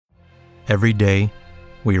Every day,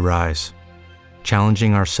 we rise,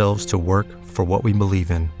 challenging ourselves to work for what we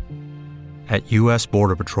believe in. At U.S.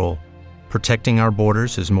 Border Patrol, protecting our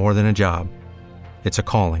borders is more than a job. It's a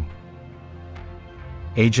calling.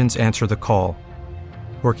 Agents answer the call,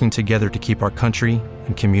 working together to keep our country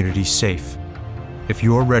and communities safe. If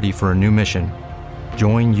you're ready for a new mission,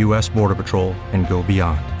 join U.S. Border Patrol and go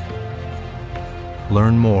beyond.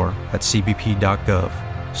 Learn more at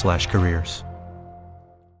cbp.gov/careers.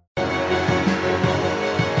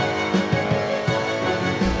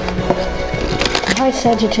 Hi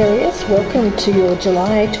Sagittarius, welcome to your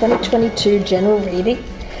July 2022 general reading.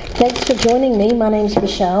 Thanks for joining me. My name's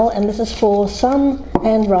Michelle and this is for Sun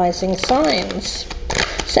and Rising signs.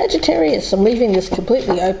 Sagittarius, I'm leaving this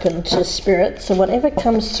completely open to Spirit, so whatever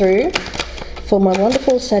comes through for my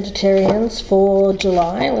wonderful Sagittarians for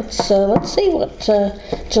July, let's see what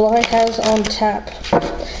July has on tap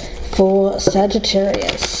for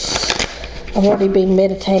Sagittarius. I've already been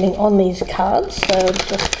meditating on these cards, so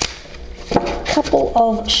just couple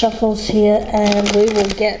of shuffles here and we will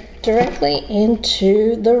get directly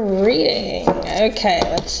into the reading. Okay,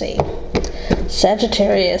 let's see.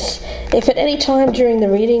 Sagittarius, if at any time during the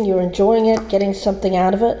reading you're enjoying it, getting something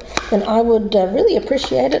out of it, then I would really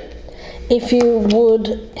appreciate it if you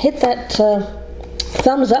would hit that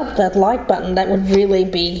thumbs up, that like button. That would really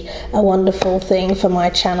be a wonderful thing for my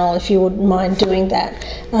channel if you wouldn't mind doing that.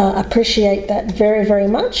 Appreciate that very, very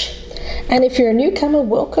much. And if you're a newcomer,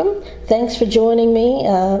 welcome. Thanks for joining me.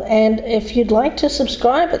 And if you'd like to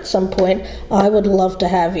subscribe at some point, I would love to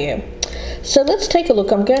have you. So let's take a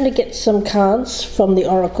look. I'm going to get some cards from the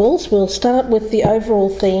oracles. We'll start with the overall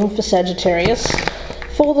theme for Sagittarius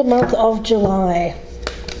for the month of July.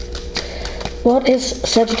 What is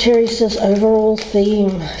Sagittarius' overall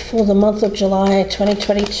theme for the month of July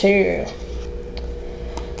 2022?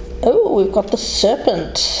 Oh, we've got the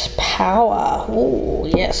Serpent. Power. Oh,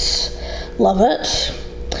 yes. Love it.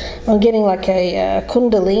 I'm getting like a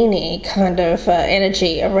Kundalini kind of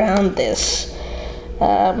energy around this.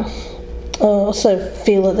 I also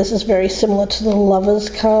feel that this is very similar to the Lovers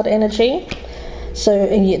card energy. So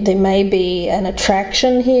there may be an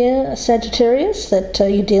attraction here, Sagittarius, that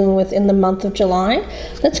you're dealing with in the month of July.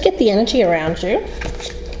 Let's get the energy around you.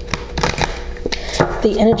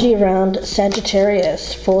 The energy around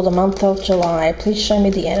Sagittarius for the month of July. Please show me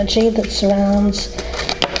the energy that surrounds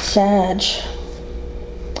Sag.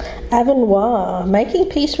 Avenir, making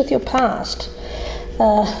peace with your past.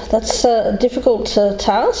 That's a difficult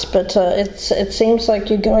task, but it seems like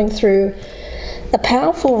you're going through a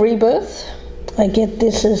powerful rebirth. I get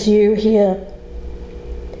this as you here.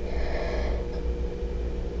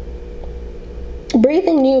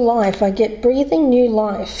 Breathing new life. I get breathing new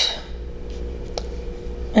life.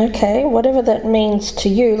 Okay, whatever that means to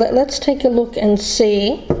you. Let's take a look and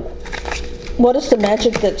see what is the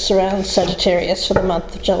magic that surrounds Sagittarius for the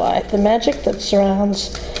month of July. The magic that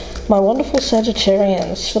surrounds my wonderful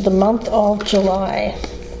Sagittarians for the month of July.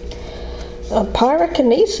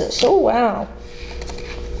 Pyrokinesis. Oh wow.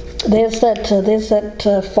 There's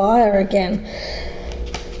that fire again.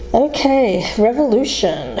 Okay,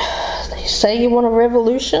 revolution. They say you want a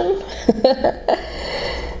revolution?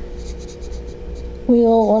 We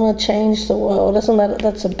all want to change the world.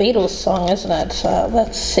 That's a Beatles song, isn't it?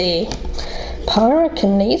 Let's see.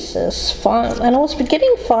 Pyrokinesis, fire. And I was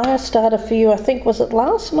getting fire starter for you, I think, was it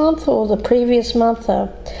last month or the previous month? I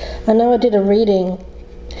know I did a reading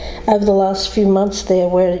over the last few months there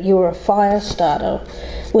where you were a fire starter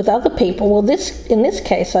with other people. Well, in this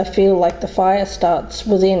case, I feel like the fire starts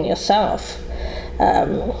within yourself.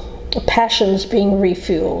 Passions being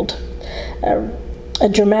refueled. A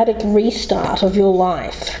dramatic restart of your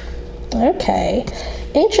life. Okay,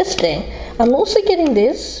 interesting. I'm also getting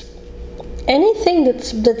this. Anything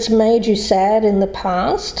that's made you sad in the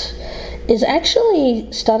past is actually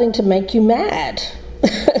starting to make you mad.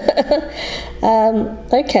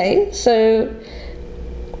 Okay, so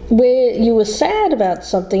where you were sad about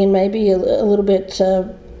something and maybe a little bit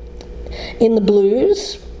in the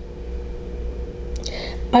blues,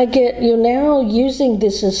 I get you're now using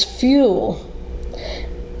this as fuel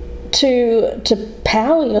to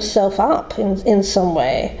power yourself up in some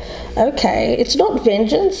way. Okay, it's not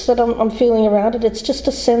vengeance that I'm feeling around it, it's just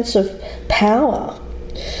a sense of power.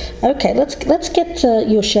 Okay, let's get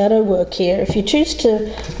your shadow work here. If you choose to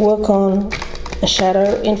work on a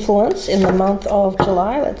shadow influence in the month of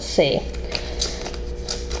July, let's see.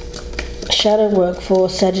 Shadow work for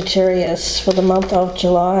Sagittarius for the month of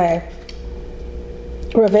July.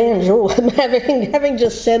 Revenge. Oh, having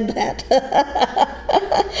just said that.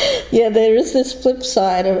 Yeah, there is this flip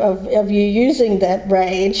side of you using that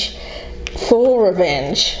rage For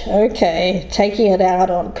revenge. Okay, taking it out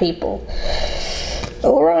on people.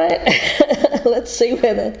 All right, let's see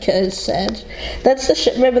where that goes, Sag. That's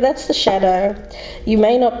the remember, that's the shadow. You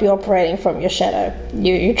may not be operating from your shadow.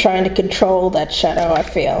 You're trying to control that shadow, I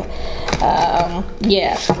feel.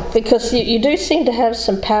 Yeah, because you do seem to have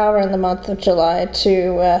some power in the month of July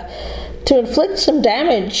to inflict some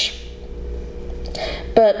damage.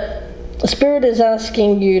 But Spirit is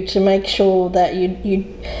asking you to make sure that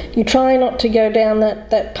you try not to go down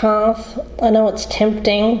that path. I know it's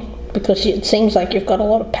tempting, because it seems like you've got a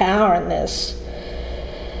lot of power in this.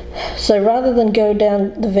 So rather than go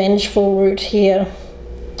down the vengeful route here,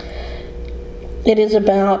 it is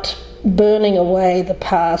about burning away the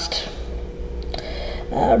past,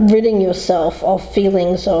 ridding yourself of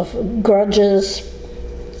feelings of grudges,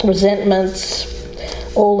 resentments,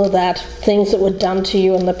 all of that, things that were done to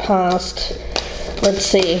you in the past. Let's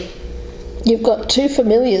see, you've got two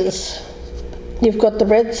familiars. You've got the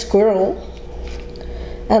red squirrel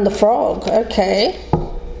and the frog. Okay.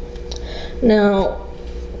 Now,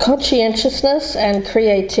 conscientiousness and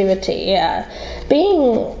creativity. Yeah.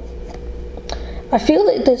 I feel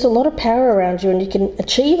that there's a lot of power around you and you can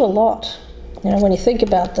achieve a lot. You know, when you think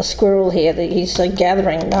about the squirrel here, that he's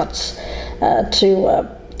gathering nuts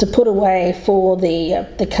to put away for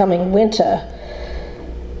the coming winter.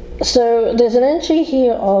 So there's an energy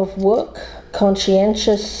here of work,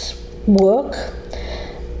 conscientious work,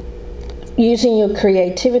 using your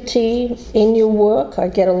creativity in your work. I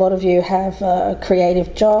get a lot of you have a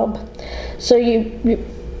creative job. So you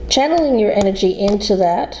channeling your energy into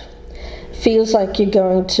that feels like you're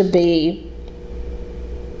going to be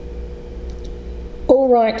all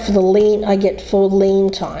right for the lean. I get for lean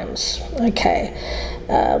times. Okay.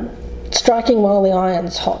 Striking while the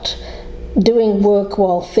iron's hot. Doing work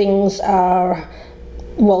while things are,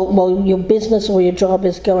 while your business or your job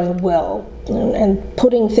is going well. And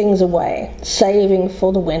putting things away, saving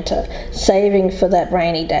for the winter, saving for that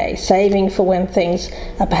rainy day, saving for when things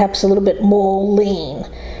are perhaps a little bit more lean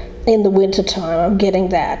in the winter time. I'm getting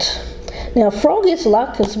that. Now, frog is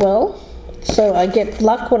luck as well, so I get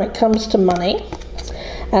luck when it comes to money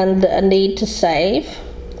and a need to save.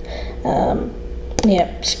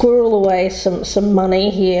 Yeah, squirrel away some money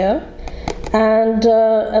here. And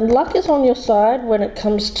luck is on your side when it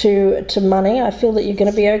comes to money. I feel that you're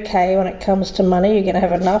going to be okay when it comes to money. You're going to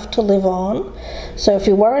have enough to live on. So if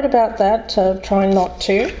you're worried about that, try not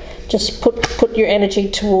to. Just put your energy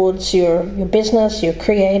towards your business, your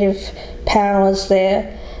creative powers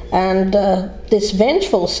there. And this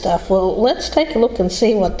vengeful stuff, well, let's take a look and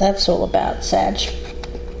see what that's all about, Sag.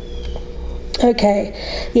 Okay,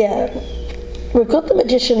 yeah. We've got the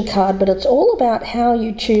Magician card, but it's all about how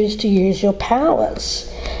you choose to use your powers.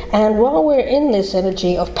 And while we're in this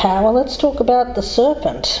energy of power, let's talk about the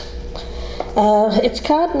Serpent. It's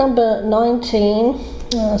card number 19,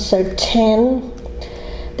 so 10.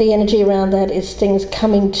 The energy around that is things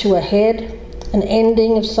coming to a head, an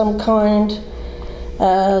ending of some kind.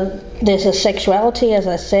 There's a sexuality, as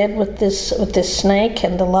I said, with this snake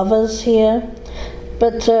and the lovers here.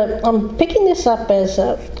 But I'm picking this up as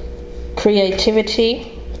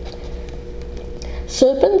creativity.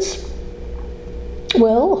 Serpents,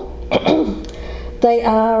 well, they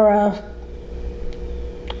are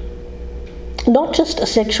not just a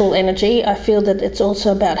sexual energy. I feel that it's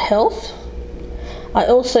also about health. I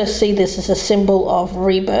also see this as a symbol of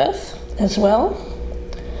rebirth as well.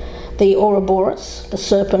 The Ouroboros, the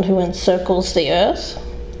serpent who encircles the earth.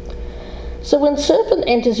 So when serpent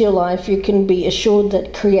enters your life, you can be assured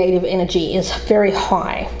that creative energy is very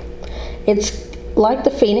high. It's like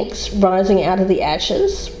the phoenix rising out of the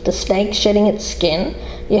ashes, the snake shedding its skin.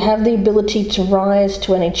 You have the ability to rise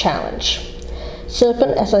to any challenge.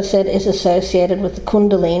 Serpent, as I said, is associated with the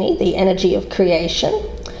Kundalini, the energy of creation.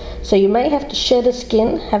 So you may have to shed a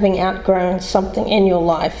skin, having outgrown something in your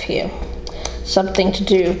life here, something to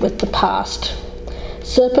do with the past.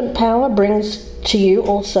 Serpent power brings to you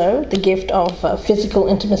also the gift of physical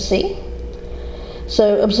intimacy.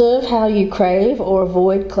 So observe how you crave or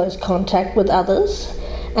avoid close contact with others,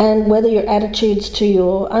 and whether your attitudes to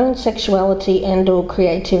your own sexuality and or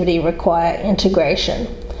creativity require integration.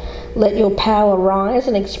 Let your power rise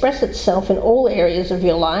and express itself in all areas of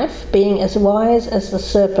your life, being as wise as the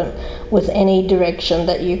serpent with any direction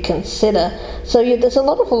that you consider. So there's a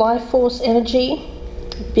lot of life force energy.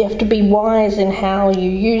 You have to be wise in how you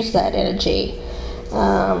use that energy.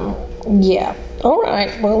 Yeah. All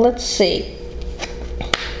right, well, let's see.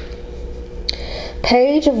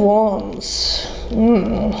 Page of Wands.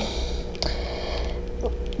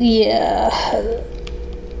 Yeah.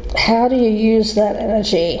 How do you use that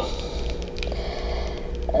energy?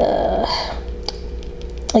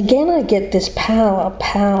 again, I get this power.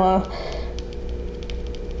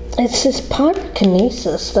 It's this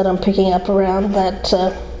pyrokinesis that I'm picking up around that.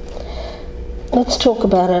 Let's talk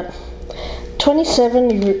about it.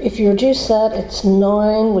 27, if you reduce that, it's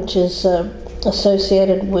 9, which is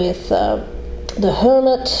associated with the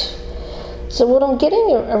Hermit. So what I'm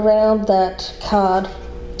getting around that card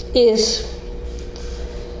is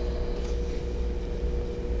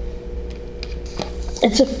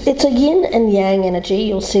it's a yin and yang energy.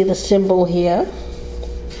 You'll see the symbol here.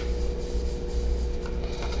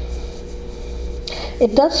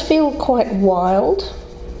 It does feel quite wild.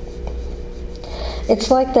 It's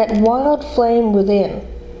like that wild flame within,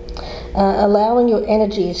 allowing your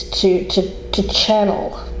energies to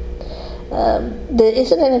channel. There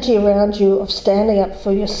is an energy around you of standing up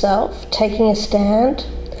for yourself, taking a stand,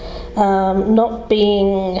 not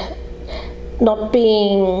being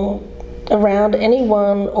around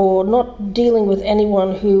anyone or not dealing with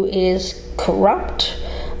anyone who is corrupt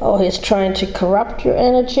or is trying to corrupt your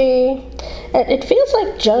energy. It feels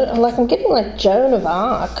like I'm getting like Joan of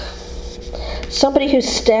Arc. Somebody who's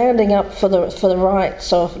standing up for the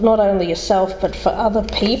rights of not only yourself but for other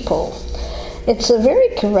people. It's a very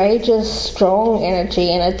courageous, strong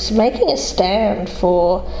energy, and it's making a stand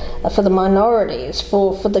for the minorities,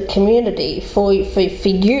 for the community, for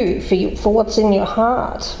what's in your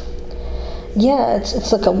heart. Yeah,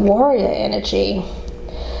 it's like a warrior energy.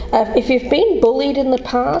 If you've been bullied in the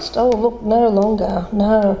past, oh look, no longer.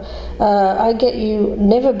 No, I get you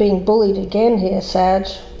never being bullied again here, Sag.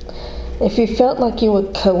 If you felt like you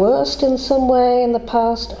were coerced in some way in the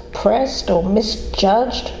past, oppressed or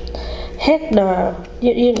misjudged, heck no,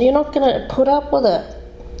 you're not going to put up with it.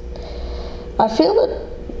 I feel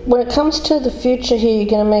that when it comes to the future here,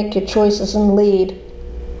 you're going to make your choices and lead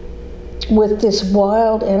with this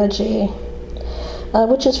wild energy,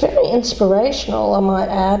 which is very inspirational, I might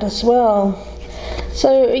add, as well.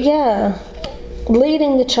 So yeah,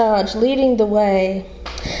 leading the charge, leading the way.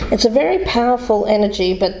 It's a very powerful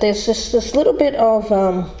energy, but there's this little bit of,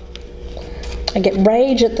 I get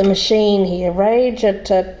rage at the machine here, rage at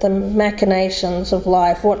the machinations of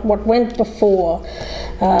life, what went before,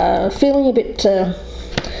 feeling a bit,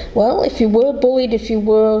 well, if you were bullied, if you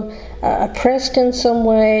were oppressed in some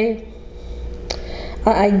way,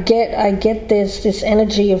 I get this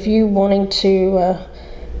energy of you wanting to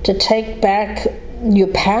take back your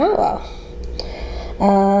power.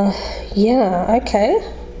 Yeah, okay.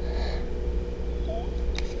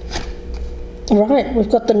 Right, we've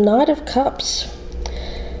got the Knight of Cups.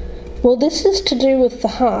 Well, this is to do with the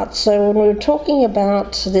heart. So when we were talking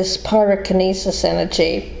about this pyrokinesis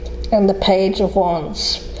energy and the Page of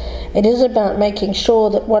Wands, it is about making sure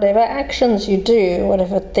that whatever actions you do,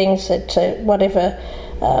 whatever things that, whatever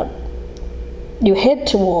you head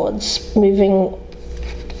towards,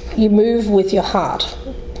 you move with your heart.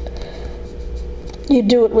 You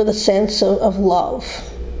do it with a sense of love.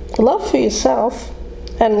 Love for yourself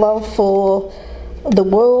and love for the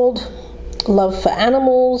world, love for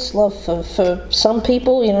animals, love for some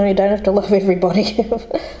people. You know, you don't have to love everybody.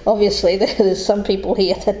 Obviously, there's some people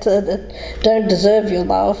here that don't deserve your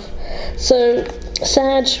love. So,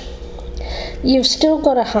 Sag, you've still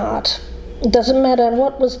got a heart. It doesn't matter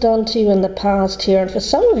what was done to you in the past here, and for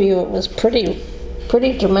some of you it was pretty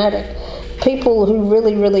dramatic. People who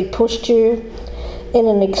really, really pushed you in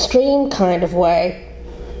an extreme kind of way.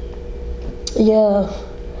 Yeah,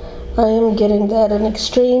 I am getting that, an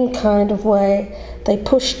extreme kind of way. They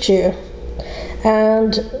pushed you.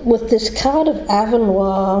 And with this card of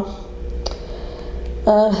Avonlea,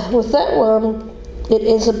 with that one, it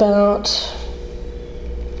is about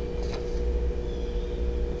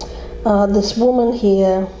this woman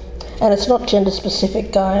here, and it's not gender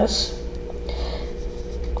specific, guys.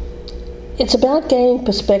 It's about gaining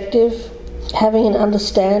perspective, having an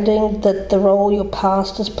understanding that the role your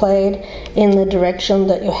past has played in the direction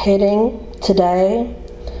that you're heading today.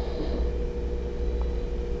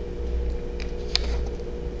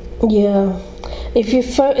 Yeah, if you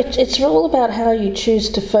it's all about how you choose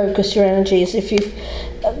to focus your energies. If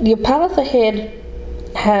your path ahead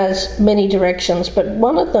has many directions, but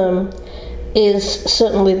one of them is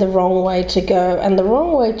certainly the wrong way to go, and the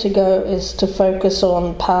wrong way to go is to focus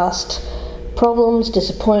on past problems,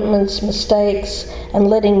 disappointments, mistakes, and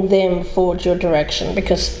letting them forge your direction,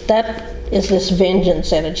 because that is this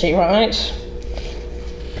vengeance energy, right?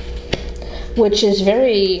 Which is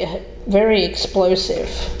very, very explosive.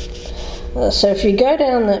 So if you go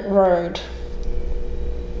down that road,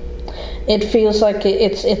 it feels like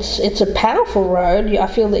it's a powerful road. I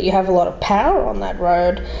feel that you have a lot of power on that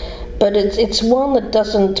road, but it's one that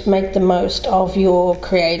doesn't make the most of your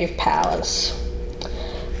creative powers.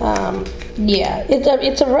 Yeah,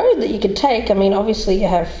 it's a road that you can take. I mean, obviously you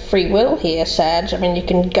have free will here, Sag. I mean, you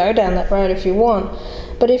can go down that road if you want.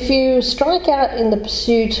 But if you strike out in the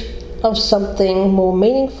pursuit of something more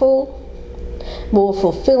meaningful, more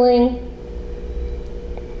fulfilling,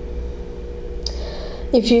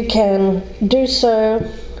 if you can do so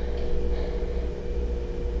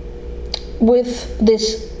with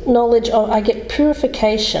this knowledge of, I get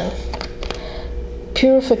purification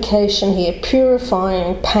here,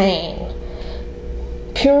 purifying pain,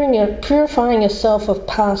 purifying yourself of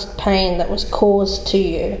past pain that was caused to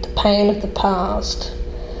you, the pain of the past.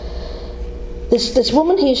 This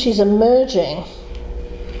woman here, she's emerging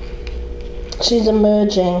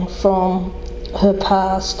from her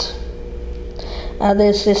past.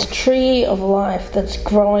 There's this tree of life that's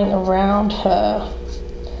growing around her.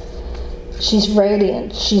 She's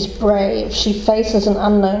radiant, she's brave, she faces an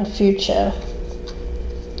unknown future.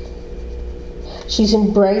 She's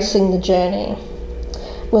embracing the journey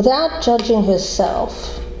without judging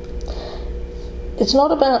herself. It's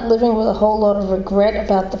not about living with a whole lot of regret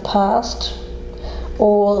about the past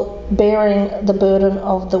or bearing the burden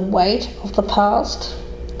of the weight of the past.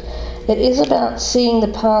 It is about seeing the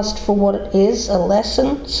past for what it is, a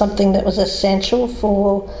lesson, something that was essential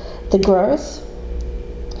for the growth,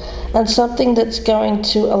 and something that's going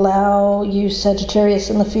to allow you, Sagittarius,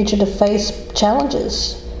 in the future to face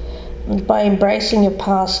challenges. By embracing your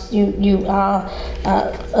past, you are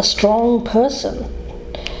a strong person.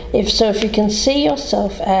 If you can see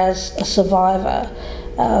yourself as a survivor,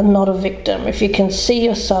 not a victim, if you can see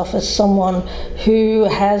yourself as someone who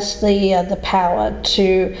has the power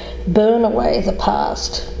to burn away the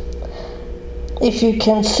past, if you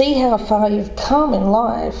can see how far you've come in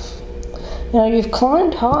life, you've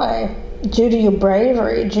climbed high due to your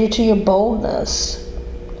bravery, due to your boldness.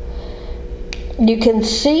 You can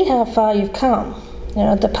see how far you've come.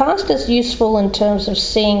 The past is useful in terms of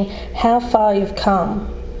seeing how far you've come.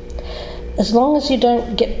 As long as you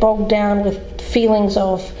don't get bogged down with feelings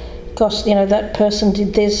of, gosh, that person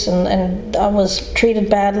did this and I was treated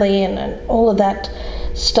badly and all of that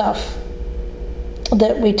stuff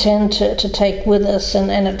that we tend to take with us,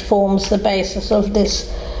 and it forms the basis of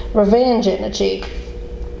this revenge energy.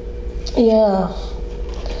 Yeah.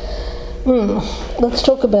 Let's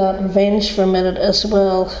talk about revenge for a minute as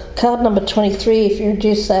well. Card number 23, if you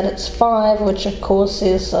reduce that, it's 5, which of course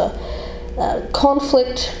is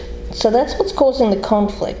conflict. So that's what's causing the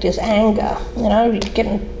conflict, is anger. You're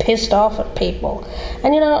getting pissed off at people.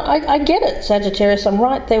 And I get it, Sagittarius, I'm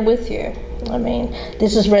right there with you. I mean,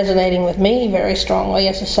 this is resonating with me very strongly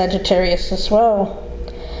as a Sagittarius as well.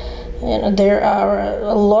 There are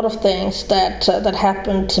a lot of things that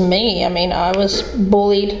happened to me. I mean, I was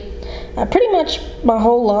bullied pretty much my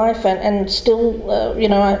whole life, and still,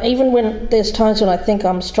 even when there's times when I think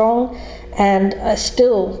I'm strong, and I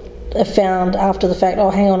still have found after the fact, oh,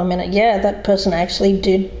 hang on a minute, yeah, that person actually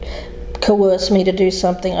did coerce me to do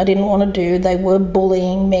something I didn't want to do. They were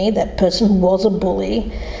bullying me. That person was a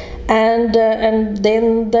bully. And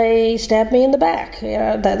then they stabbed me in the back.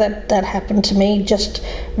 That happened to me just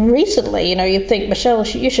recently. You think, Michelle,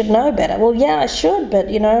 you should know better. Well, yeah, I should, but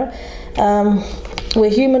we're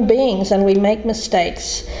human beings and we make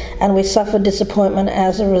mistakes and we suffer disappointment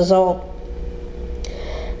as a result.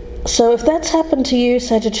 So if that's happened to you,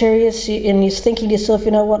 Sagittarius, and you're thinking to yourself,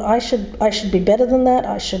 what, I should be better than that.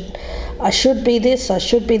 I should be this. I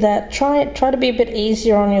should be that. Try to be a bit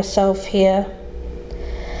easier on yourself here.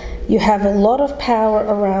 You have a lot of power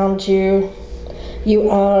around you. You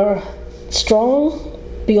are strong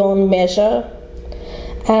beyond measure.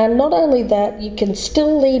 And not only that, you can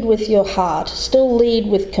still lead with your heart, still lead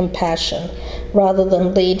with compassion, rather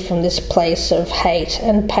than lead from this place of hate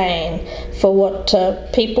and pain for what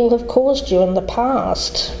people have caused you in the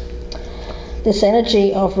past. This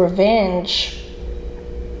energy of revenge.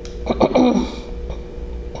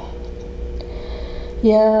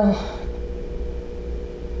 Yeah.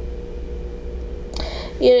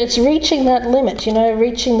 It's reaching that limit,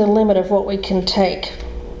 reaching the limit of what we can take.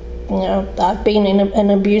 I've been in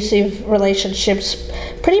abusive relationships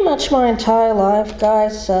pretty much my entire life,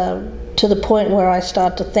 guys, to the point where I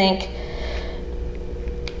start to think,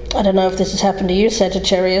 I don't know if this has happened to you,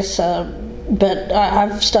 Sagittarius, but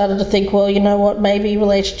I've started to think, well, you know what, maybe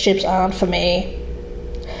relationships aren't for me.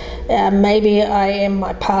 Maybe I am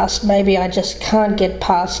my past. Maybe I just can't get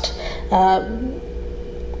past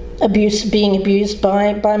being abused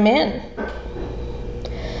by men.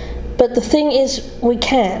 But the thing is, we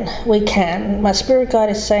can. My spirit guide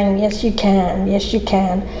is saying, yes, you can.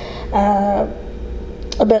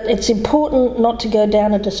 But it's important not to go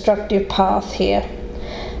down a destructive path here.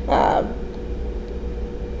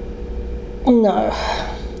 No.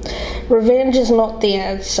 Revenge is not the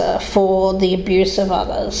answer for the abuse of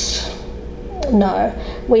others. No.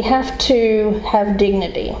 We have to have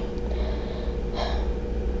dignity.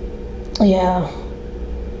 Yeah.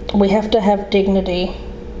 We have to have dignity.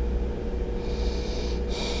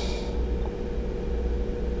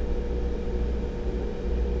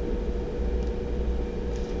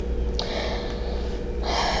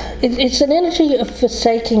 It's an energy of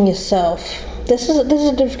forsaking yourself. This is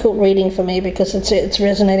a difficult reading for me because it's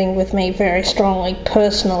resonating with me very strongly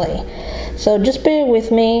personally. So just bear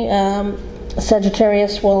with me,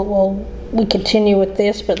 Sagittarius. While we continue with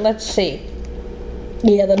this, but let's see.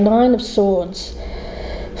 Yeah, the Nine of Swords.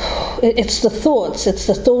 It's the thoughts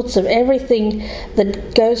of everything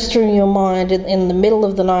that goes through your mind in the middle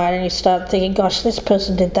of the night, and you start thinking, gosh, this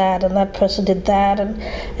person did that and that person did that,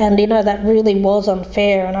 and you know, that really was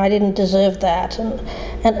unfair and I didn't deserve that, and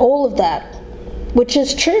all of that, which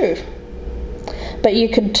is true. But you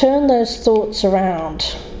can turn those thoughts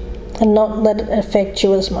around and not let it affect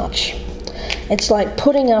you as much. It's like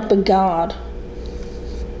putting up a guard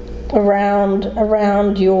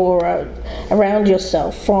around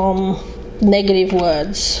yourself from negative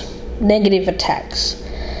words, negative attacks.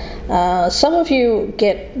 Some of you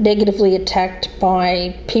get negatively attacked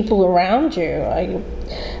by people around you,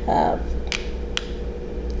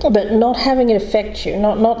 but not having it affect you,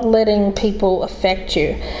 not letting people affect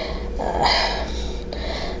you.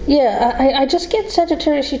 I just get,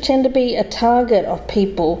 Sagittarius, you tend to be a target of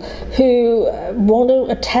people who want to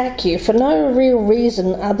attack you for no real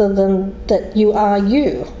reason other than that you are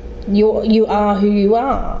you. You are who you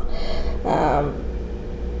are.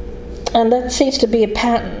 And that seems to be a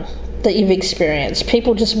pattern that you've experienced.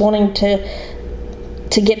 People just wanting to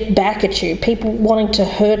get back at you. People wanting to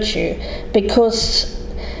hurt you. Because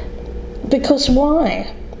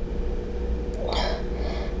why?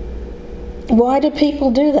 Why do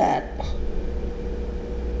people do that?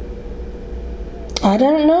 I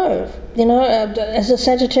don't know. You know, as a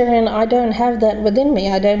Sagittarian, I don't have that within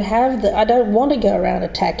me. I don't want to go around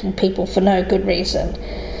attacking people for no good reason.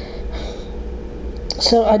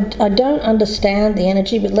 So I don't understand the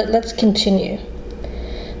energy, but let's continue.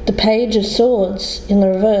 The Page of Swords in the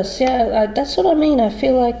reverse. Yeah, that's what I mean. I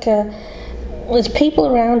feel like there's people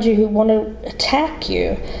around you who want to attack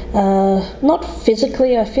you. Not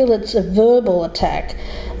physically, I feel it's a verbal attack.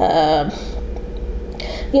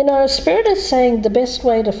 You know, Spirit is saying the best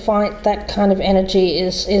way to fight that kind of energy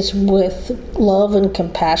is with love and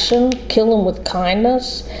compassion. Kill them with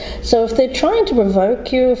kindness. So if they're trying to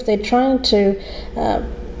provoke you, if they're trying to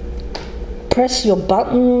press your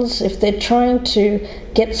buttons, if they're trying to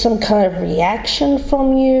get some kind of reaction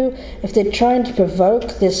from you, if they're trying to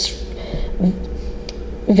provoke this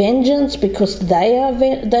vengeance because they are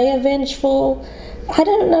vengeful, I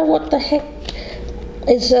don't know what the heck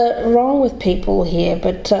is wrong with people here,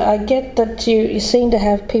 but I get that you seem to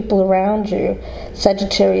have people around you,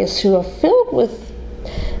 Sagittarius, who are filled with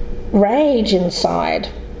rage inside.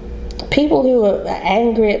 People who are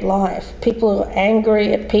angry at life, people who are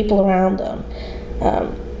angry at people around them.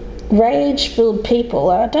 Rage-filled people.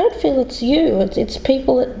 I don't feel it's you. It's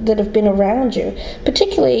people that have been around you,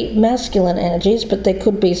 particularly masculine energies, but there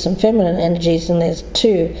could be some feminine energies, and there's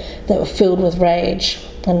two that were filled with rage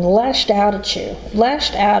and lashed out at you.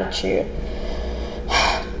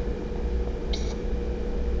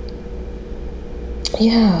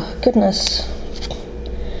 Yeah, goodness.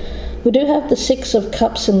 We do have the Six of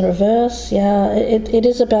Cups in reverse. Yeah, it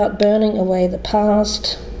is about burning away the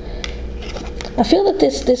past. I feel that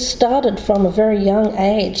this started from a very young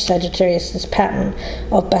age, Sagittarius, this pattern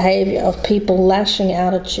of behaviour, of people lashing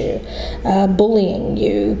out at you, bullying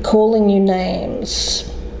you, calling you names.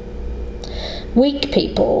 Weak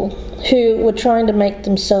people who were trying to make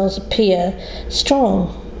themselves appear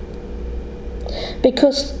strong.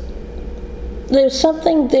 Because there's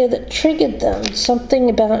something there that triggered them, something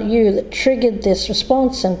about you that triggered this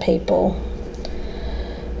response in people.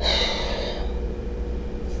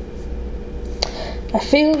 I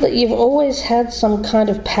feel that you've always had some kind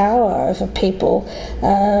of power over people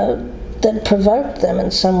that provoked them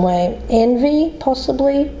in some way. Envy,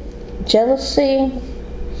 possibly. Jealousy.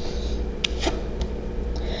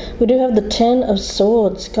 We do have the Ten of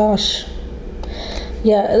Swords. Gosh.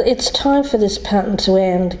 Yeah, it's time for this pattern to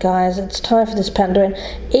end, guys. It's time for this pattern to end.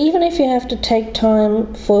 Even if you have to take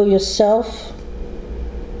time for yourself,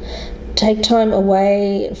 take time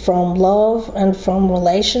away from love and from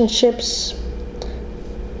relationships,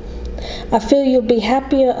 I feel you'll be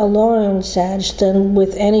happier alone, Sag, than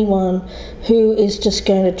with anyone who is just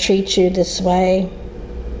going to treat you this way.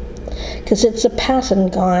 Because it's a pattern,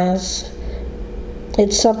 guys.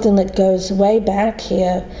 It's something that goes way back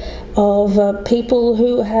here of people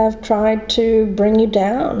who have tried to bring you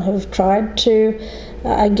down, who've tried to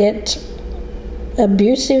get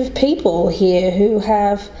abusive people here who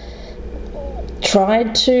have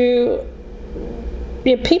tried to,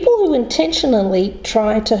 people who intentionally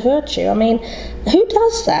try to hurt you. I mean, who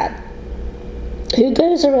does that? Who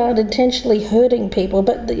goes around intentionally hurting people?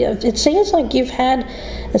 But it seems like you've had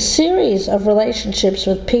a series of relationships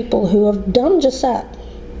with people who have done just that.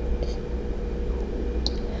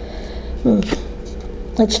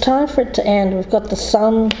 It's time for it to end. We've got the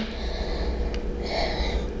sun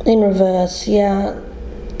in reverse, yeah.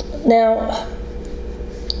 Now,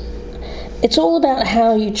 it's all about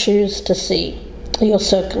how you choose to see your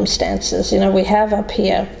circumstances. We have up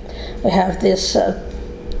here, we have this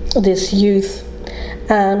youth,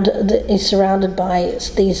 and he's surrounded by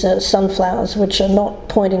these sunflowers which are not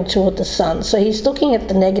pointing toward the sun. So he's looking at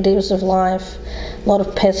the negatives of life, a lot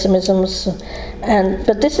of pessimisms,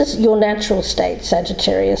 but this is your natural state,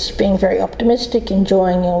 Sagittarius, being very optimistic,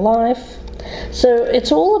 enjoying your life. So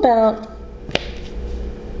it's all about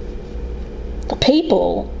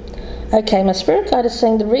people. Okay, my spirit guide is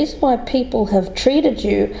saying the reason why people have treated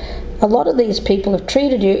you, a lot of these people have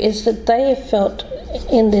treated you, is that they have felt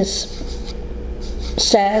in this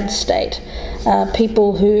sad state.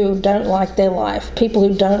 People who don't like their life, people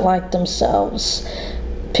who don't like themselves,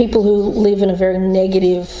 people who live in a very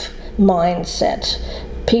negative mindset,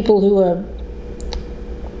 people who are,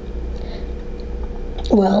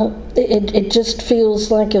 well, it just feels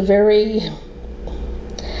like a very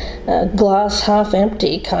glass half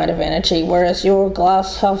empty kind of energy, whereas you're a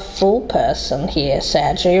glass half full person here,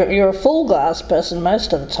 Sag. You're a full glass person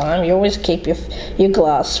most of the time. You always keep your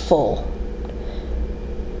glass full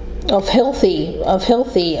of healthy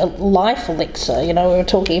life elixir. We were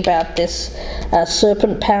talking about this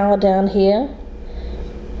serpent power down here.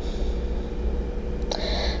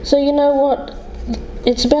 So you know what?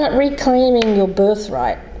 It's about reclaiming your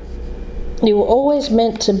birthright. You were always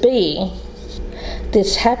meant to be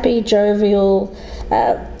this happy, jovial,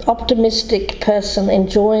 optimistic person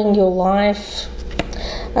enjoying your life.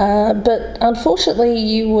 But unfortunately,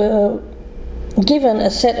 you were given a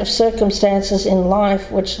set of circumstances in life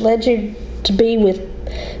which led you to be with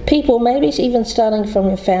people, maybe even starting from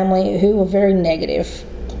your family, who were very negative.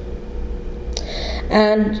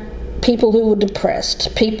 And people who were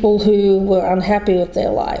depressed, people who were unhappy with their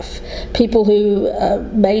life, people who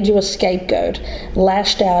made you a scapegoat,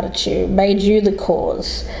 lashed out at you, made you the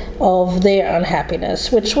cause of their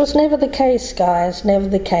unhappiness, which was never the case, guys, never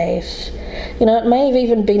the case. It may have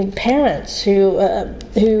even been parents who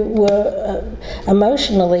were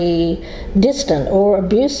emotionally distant or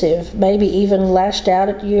abusive, maybe even lashed out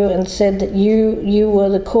at you and said that you were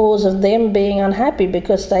the cause of them being unhappy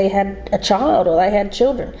because they had a child or they had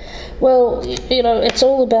children. Well, it's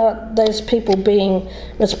all about those people being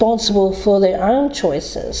responsible for their own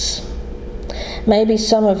choices. Maybe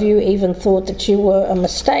some of you even thought that you were a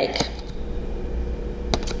mistake,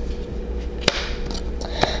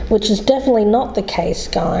 which is definitely not the case,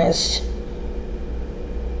 guys.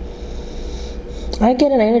 I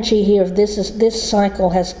get an energy here of this cycle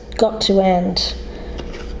has got to end.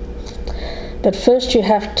 But first you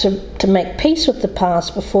have to make peace with the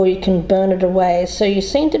past before you can burn it away. So you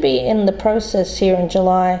seem to be in the process here in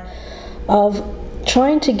July of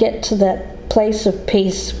trying to get to that place of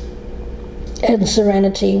peace and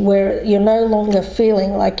serenity where you're no longer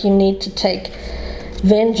feeling like you need to take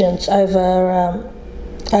vengeance over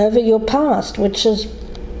your past, which is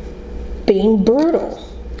being brutal.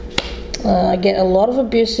 I get a lot of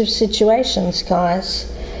abusive situations, guys.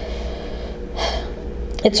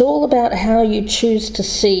 It's all about how you choose to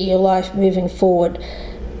see your life moving forward.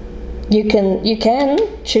 You can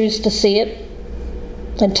choose to see it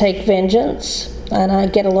and take vengeance, and I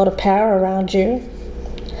get a lot of power around you.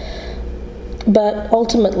 But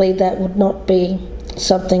ultimately that would not be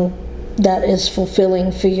something that is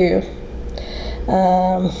fulfilling for you.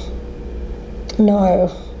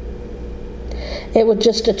 No. It would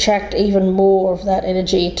just attract even more of that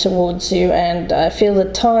energy towards you, and I feel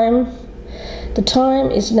the time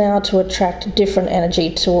is now to attract different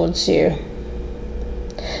energy towards you.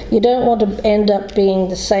 You don't want to end up being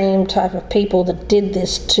the same type of people that did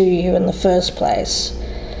this to you in the first place.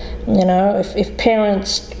 If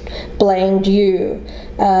parents blamed you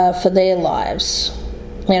for their lives,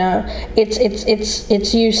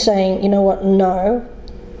 it's you saying, you know what,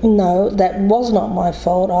 no, that was not my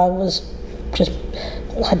fault.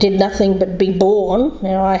 I did nothing but be born.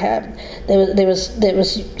 There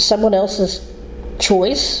was someone else's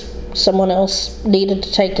choice someone else needed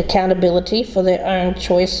to take accountability for their own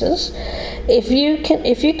choices. If you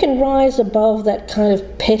can rise above that kind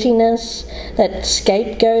of pettiness, that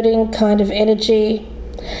scapegoating kind of energy,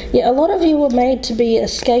 yeah, a lot of you were made to be a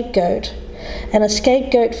scapegoat, and a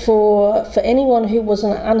scapegoat for anyone who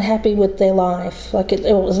wasn't unhappy with their life. Like it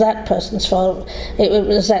was that person's fault. It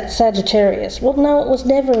was that Sagittarius. Well, no, it was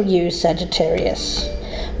never you, Sagittarius.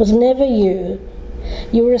 It was never you.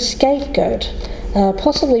 You were a scapegoat.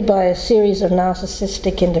 Possibly by a series of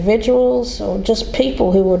narcissistic individuals, or just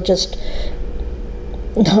people who were just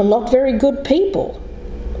not very good people.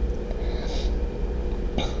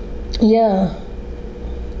 Yeah.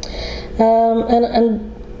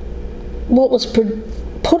 And what was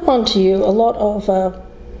put onto you, a lot of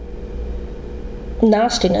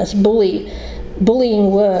nastiness,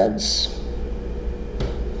 bullying words,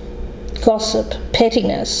 gossip,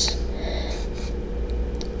 pettiness.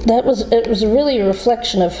 It was really a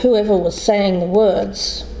reflection of whoever was saying the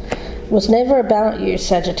words. It was never about you,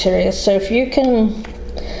 Sagittarius. So if you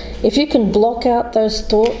can block out those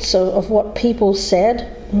thoughts of what people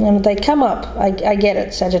said, and they come up, I get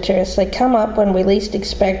it, Sagittarius, they come up when we least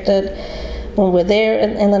expect it, when we're there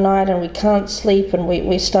in the night and we can't sleep, and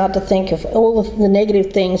we start to think of all of the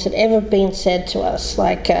negative things that ever been said to us,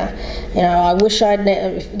 like, I wish I'd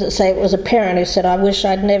say it was a parent who said, I wish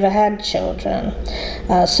I'd never had children.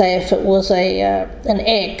 Say if it was an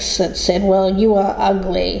ex that said, well, you are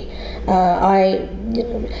ugly,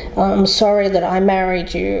 I'm sorry that I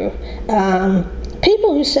married you.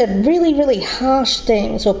 People who said really, really harsh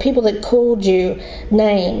things, or people that called you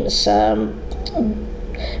names.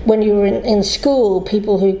 When you were in school,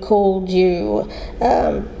 people who called you,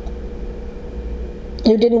 who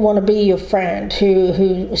didn't want to be your friend,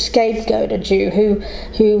 who scapegoated you, who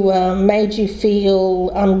made you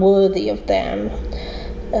feel unworthy of them.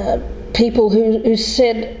 People who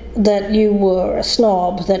said that you were a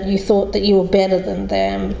snob, that you thought that you were better than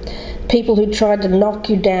them. People who tried to knock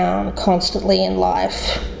you down constantly in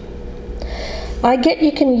life. I get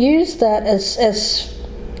you can use that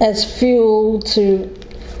as fuel to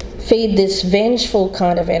feed this vengeful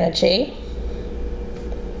kind of energy.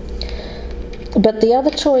 But the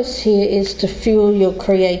other choice here is to fuel your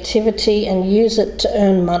creativity and use it to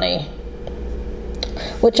earn money.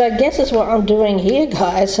 Which I guess is what I'm doing here,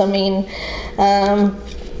 guys. I mean,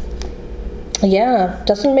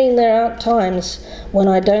 doesn't mean there aren't times when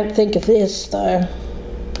I don't think of this, though.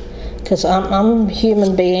 Because I'm a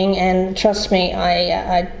human being, and trust me,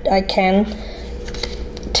 I can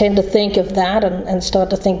tend to think of that and start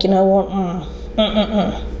to think, you know what,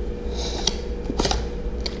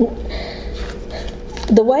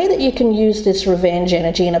 The way that you can use this revenge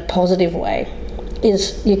energy in a positive way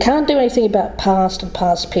is you can't do anything about past and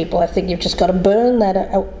past people. I think you've just got to burn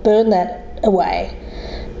that away.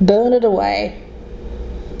 Burn it away.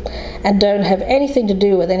 And don't have anything to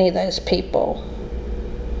do with any of those people.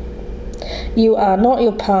 You are not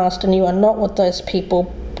your past, and you are not what those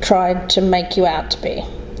people tried to make you out to be.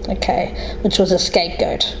 Okay, which was a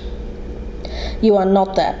scapegoat. You are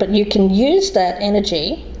not that, but you can use that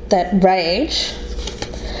energy, that rage,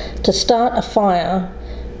 to start a fire,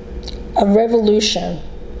 a revolution.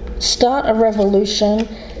 Start a revolution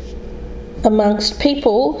amongst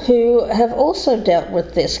people who have also dealt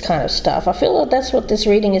with this kind of stuff. I feel like that's what this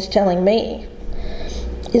reading is telling me,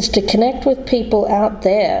 is to connect with people out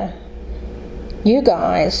there, you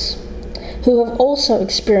guys, who have also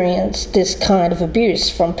experienced this kind of abuse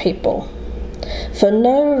from people for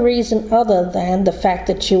no reason other than the fact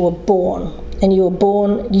that you were born, and you were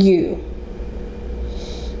born you.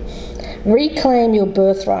 Reclaim your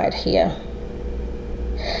birthright here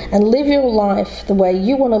and live your life the way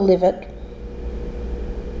you want to live it.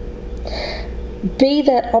 Be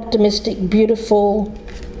that optimistic, beautiful,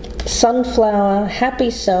 sunflower,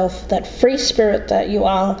 happy self, that free spirit that you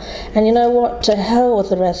are. And you know what? To hell with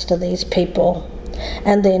the rest of these people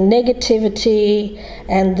and their negativity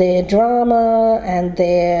and their drama and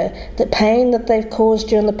the pain that they've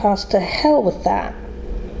caused you in the past. To hell with that.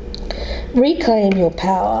 Reclaim your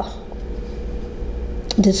power.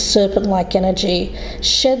 This serpent-like energy.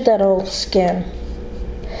 Shed that old skin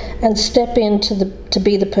and step to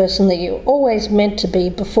be the person that you always meant to be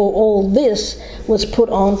before all this was put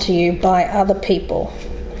onto you by other people.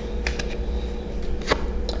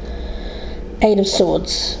 Eight of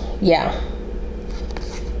Swords. Yeah.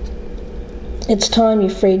 It's time you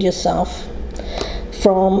freed yourself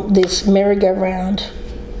from this merry-go-round.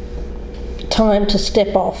 Time to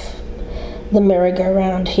step off the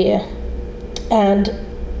merry-go-round here. And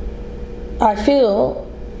I feel,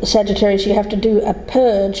 Sagittarius, you have to do a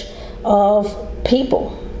purge of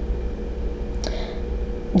people.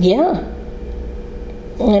 yeah,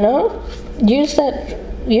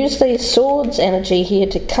 use these swords energy here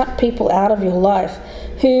to cut people out of your life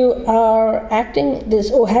who are acting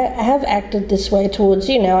this or have acted this way towards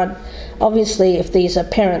you. Now, obviously, if these are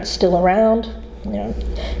parents still around,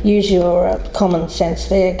 use your common sense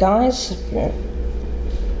there, guys.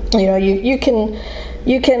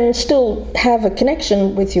 You can still have a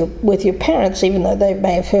connection with your parents, even though they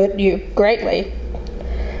may have hurt you greatly,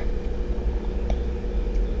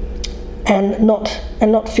 and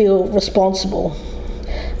not feel responsible.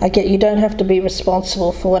 I get you don't have to be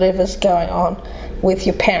responsible for whatever's going on with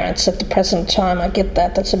your parents at the present time. I get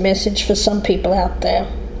that. That's a message for some people out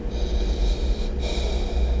there.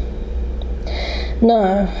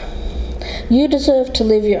 No. You deserve to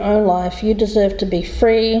live your own life. You deserve to be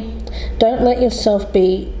free. Don't let yourself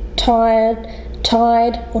be tied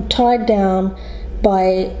or tied down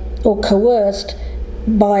by or coerced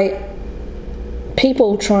by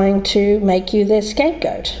people trying to make you their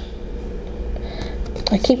scapegoat.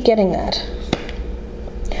 I keep getting that.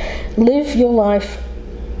 Live your life,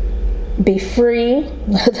 be free.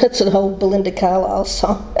 That's an old Belinda Carlisle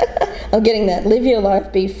song. I'm getting that. Live your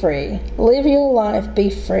life, be free. Live your life, be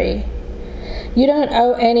free. You don't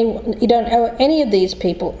owe any of these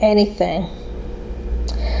people anything.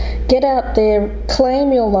 Get out there,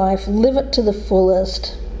 claim your life, live it to the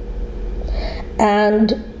fullest,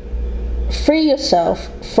 and free yourself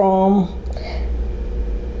from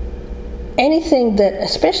anything that,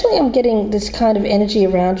 especially I'm getting this kind of energy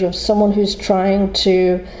around you of someone who's trying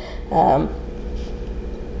to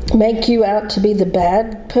make you out to be the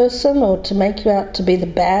bad person, or to make you out to be the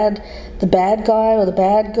bad guy or the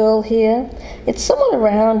bad girl here. It's someone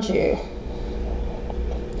around you.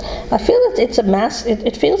 I feel that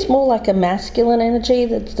it feels more like a masculine energy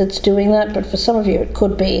that's doing that, but for some of you it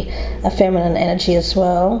could be a feminine energy as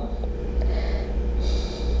well.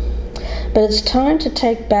 But it's time to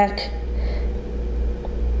take back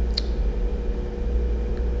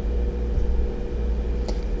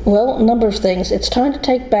a number of things. It's time to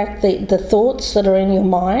take back the thoughts that are in your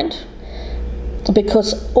mind,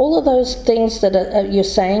 because all of those things that you're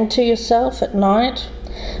saying to yourself at night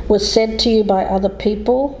was said to you by other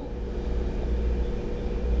people.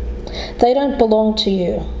 They don't belong to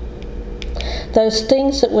you. Those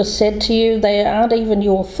things that were said to you, they aren't even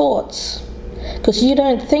your thoughts, because you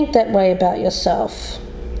don't think that way about yourself.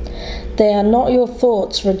 They are not your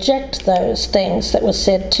thoughts. Reject those things that were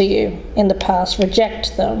said to you in the past.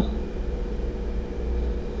 Reject them.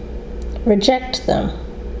 Reject them.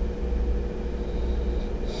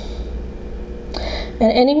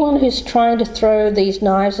 And anyone who's trying to throw these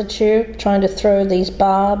knives at you, trying to throw these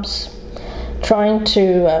barbs, trying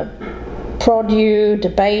to prod you,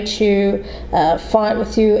 debate you, fight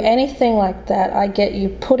with you, anything like that, I get you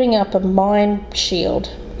putting up a mind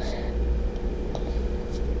shield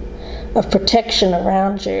of protection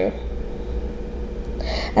around you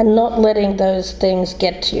and not letting those things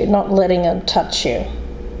get to you, not letting them touch you.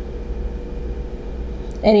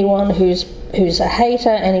 Anyone who's a hater,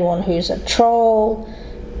 anyone who's a troll,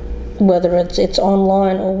 whether it's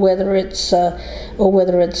online or whether it's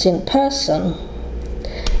in person,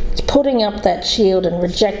 it's putting up that shield and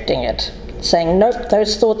rejecting it, saying, nope,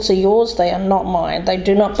 those thoughts are yours, they are not mine, they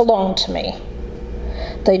do not belong to me.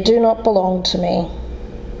 They do not belong to me.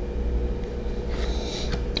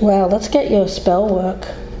 Well, let's get your spell work.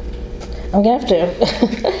 I'm going to have to,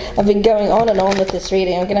 I've been going on and on with this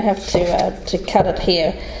reading, I'm going to have to cut it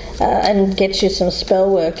here and get you some spell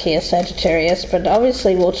work here, Sagittarius, but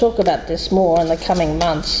obviously we'll talk about this more in the coming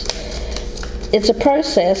months. It's a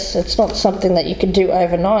process, it's not something that you can do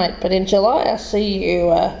overnight, but in July I see you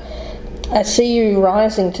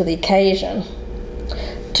rising to the occasion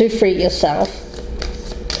to free yourself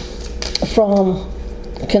from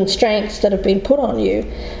constraints that have been put on you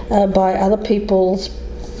by other people's,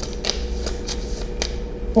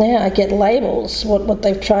 I get labels, what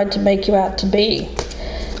they've tried to make you out to be.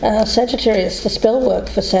 Sagittarius, the spell work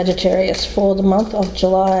for Sagittarius for the month of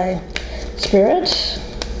July. Spirit.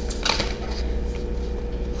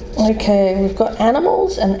 Okay, we've got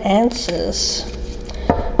animals and answers.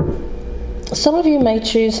 Some of you may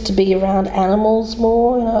choose to be around animals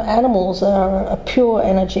more. Animals are a pure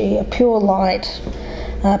energy, a pure light.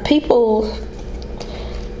 People,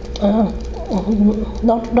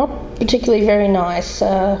 not particularly very nice.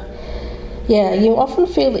 You often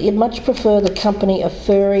feel that you'd much prefer the company of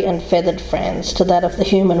furry and feathered friends to that of the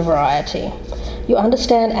human variety. You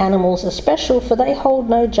understand animals as special, for they hold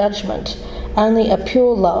no judgment, only a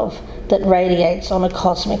pure love that radiates on a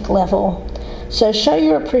cosmic level. So show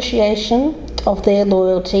your appreciation of their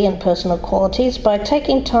loyalty and personal qualities by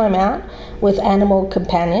taking time out with animal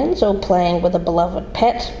companions or playing with a beloved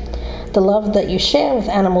pet. The love that you share with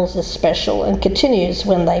animals is special and continues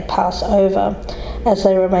when they pass over, as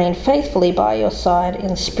they remain faithfully by your side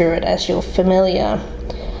in spirit as your familiar.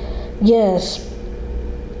 Yes,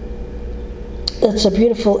 it's a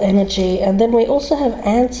beautiful energy. And then we also have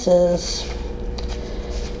answers.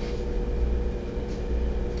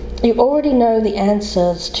 You already know the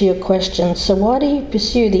answers to your questions, so why do you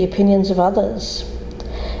pursue the opinions of others?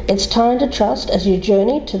 It's time to trust as you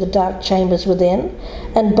journey to the dark chambers within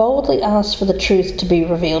and boldly ask for the truth to be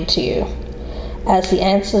revealed to you. As the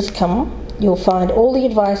answers come, you'll find all the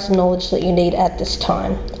advice and knowledge that you need at this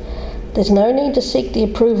time. There's no need to seek the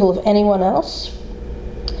approval of anyone else,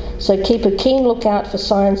 so keep a keen lookout for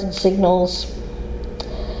signs and signals.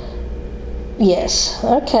 Yes,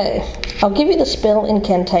 okay. I'll give you the spell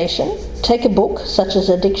incantation. Take a book, such as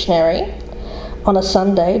a dictionary, on a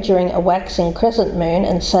Sunday during a waxing crescent moon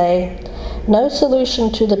and say, "No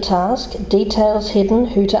solution to the task, details hidden,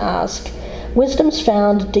 who to ask. Wisdom's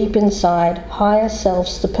found deep inside, higher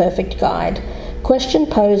self's the perfect guide. Question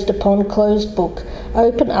posed upon closed book,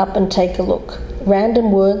 open up and take a look.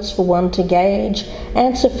 Random words for one to gauge,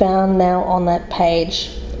 answer found now on that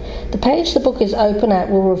page." The page the book is open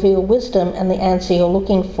at will reveal wisdom and the answer you're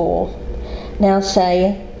looking for. Now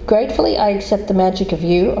say, "Gratefully I accept the magic of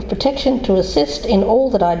you, of protection to assist in all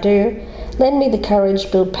that I do. Lend me the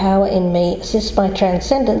courage, build power in me, assist my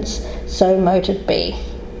transcendence, so mote it be."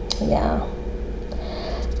 Yeah.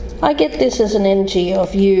 I get this as an energy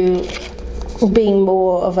of you being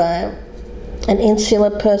more of an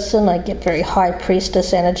insular person. I get very high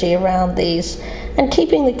priestess energy around these, and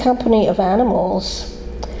keeping the company of animals.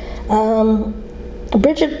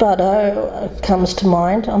 Bridget Bardot comes to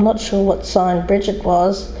mind. I'm not sure what sign Bridget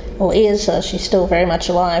was or is. She's still very much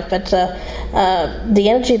alive, but the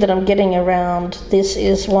energy that I'm getting around this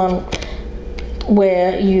is one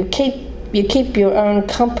where you keep your own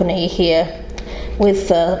company here with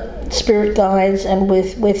spirit guides and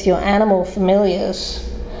with your animal familiars,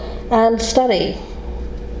 and study.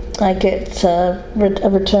 I get a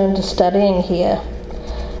return to studying here,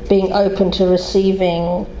 being open to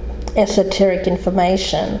receiving esoteric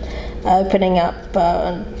information, opening up,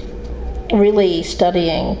 really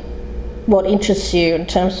studying what interests you in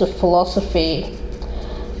terms of philosophy,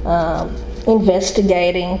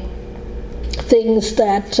 investigating things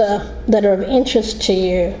that are of interest to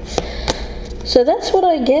you. So that's what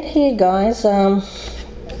I get here, guys.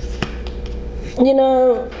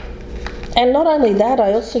 And not only that,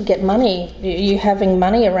 I also get money. You having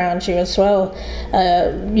money around you as well.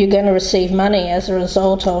 You're going to receive money as a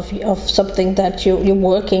result of something that you're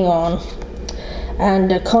working on.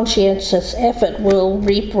 And a conscientious effort will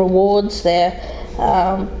reap rewards there.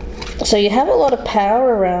 So you have a lot of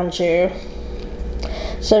power around you.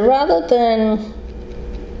 So rather than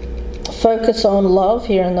focus on love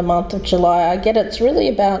here in the month of July, I get it's really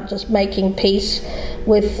about just making peace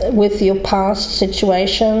with your past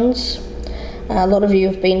situations. A lot of you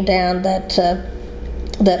have been down the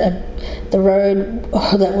road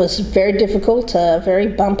that was very difficult, a very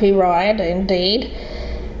bumpy ride indeed.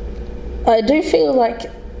 I do feel like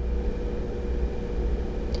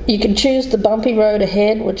you can choose the bumpy road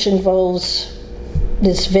ahead, which involves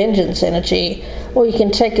this vengeance energy, or you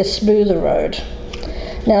can take a smoother road.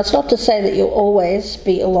 Now, it's not to say that you'll always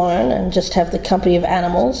be alone and just have the company of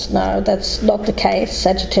animals. No, that's not the case,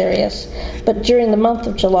 Sagittarius. But during the month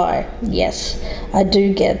of July, yes, I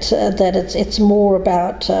do get that it's more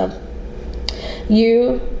about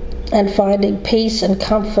you and finding peace and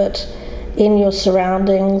comfort in your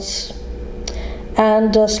surroundings,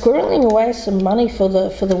 and squirreling away some money for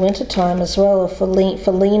the winter time as well, or for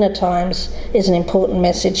leaner times is an important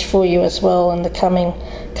message for you as well in the coming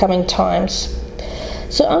times.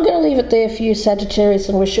 So I'm going to leave it there for you, Sagittarius,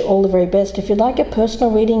 and wish you all the very best. If you'd like a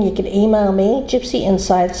personal reading, you can email me,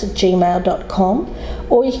 gypsyinsights@gmail.com,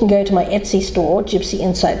 or you can go to my Etsy store, Gypsy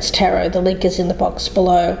Insights Tarot. The link is in the box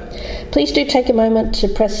below. Please do take a moment to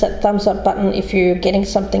press that thumbs up button if you're getting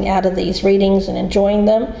something out of these readings and enjoying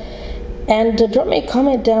them. And drop me a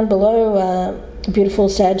comment down below, beautiful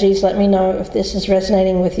Saggies. Let me know if this is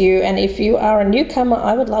resonating with you. And if you are a newcomer,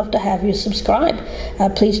 I would love to have you subscribe.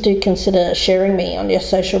 Please do consider sharing me on your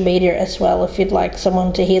social media as well if you'd like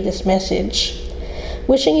someone to hear this message.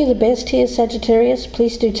 Wishing you the best here, Sagittarius.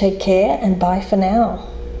 Please do take care, and bye for now.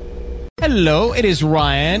 Hello, it is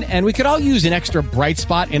Ryan, and we could all use an extra bright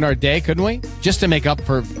spot in our day, couldn't we? Just to make up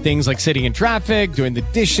for things like sitting in traffic, doing the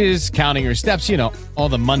dishes, counting your steps, you know, all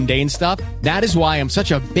the mundane stuff. That is why I'm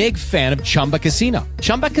such a big fan of Chumba Casino.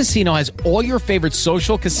 Chumba Casino has all your favorite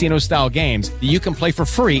social casino-style games that you can play for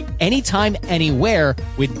free anytime, anywhere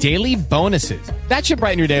with daily bonuses. That should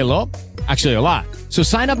brighten your day a little. Actually, a lot. So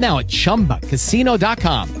sign up now at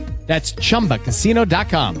ChumbaCasino.com. That's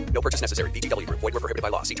ChumbaCasino.com. No purchase necessary. VGW Group. Void where prohibited by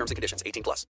law. See terms and conditions. 18+.